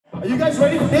You guys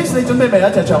ready for this？ 你準備未？一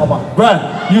齊唱好嘛 ？Run，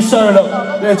 you start it up，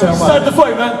 一齊唱嘛 ？Start the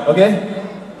fight, man。OK，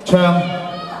 唱。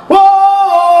哇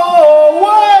喂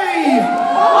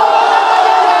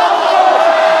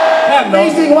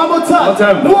 ！Amazing one more time。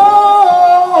哇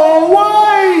喂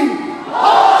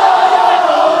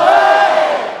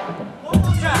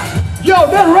 ！Yo，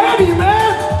 they're ready,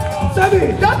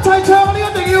 man。Sammy， 一齊唱啊！呢一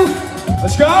定要。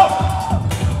Let's go。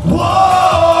哇！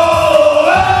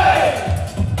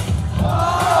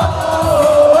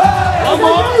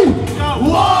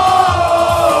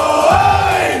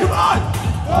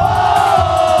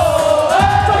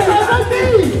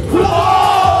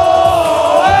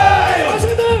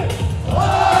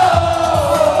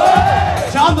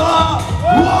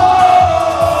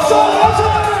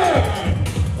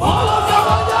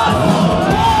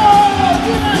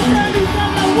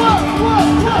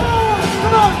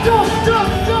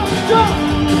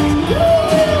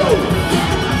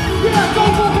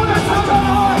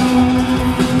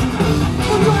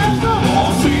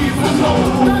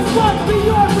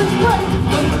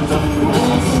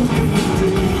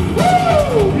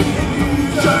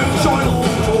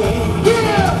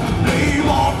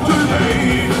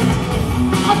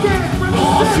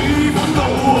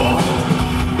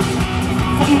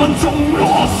 分分鐘我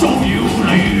騷擾你，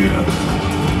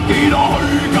幾多虛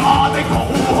假的好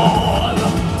漢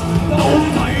都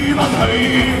睇不起，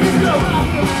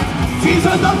似上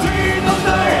鬥戰鬥的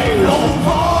怒火，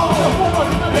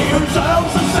你去掌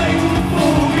聲聲呼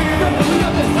叫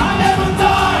I never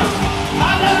die, I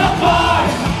never fight,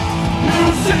 you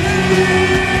see。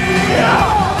 Yo,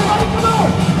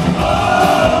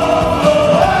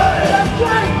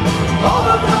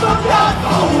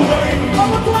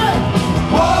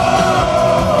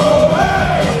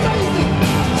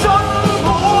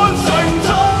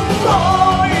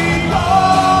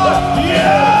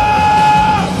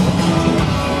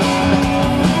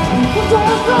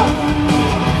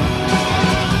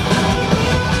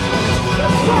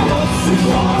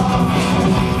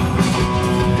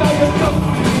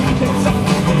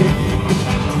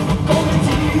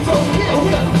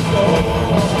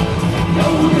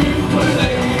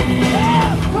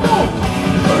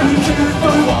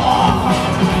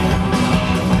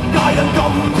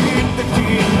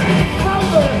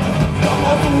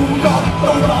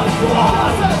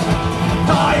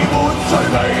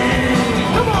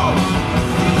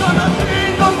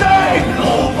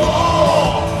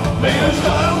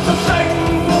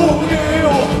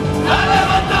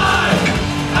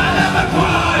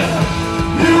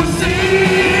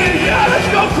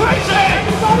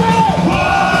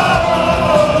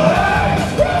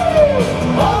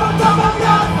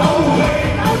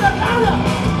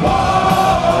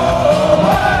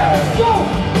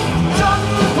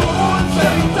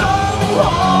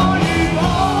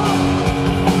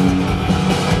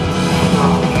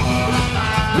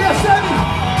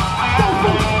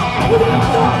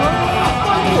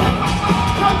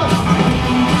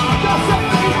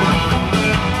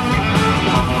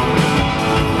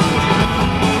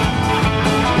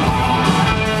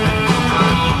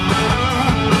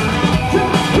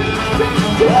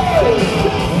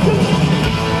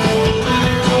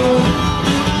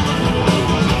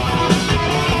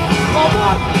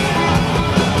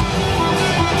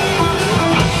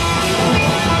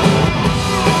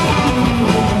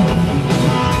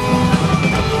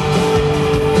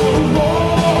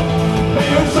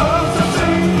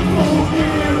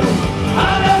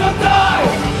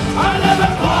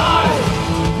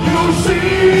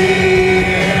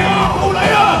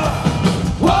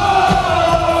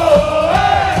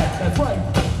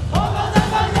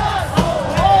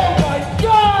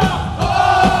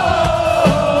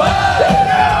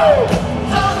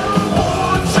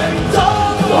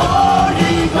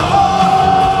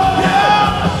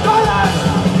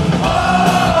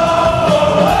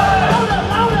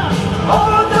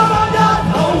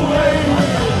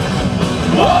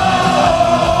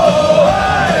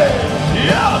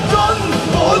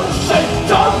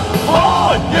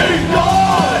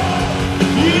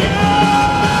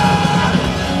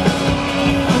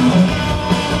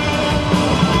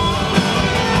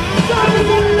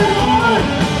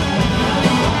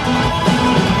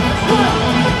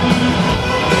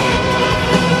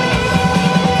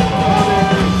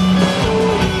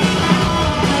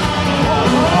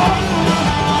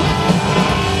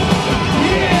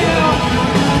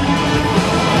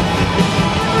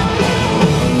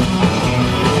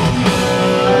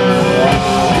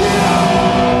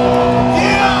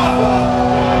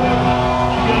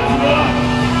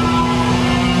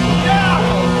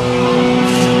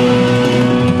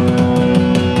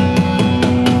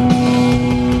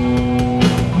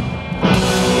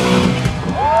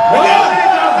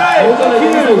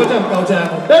 會真係唔夠正。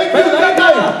你叫大家，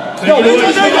又會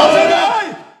搞聲啊！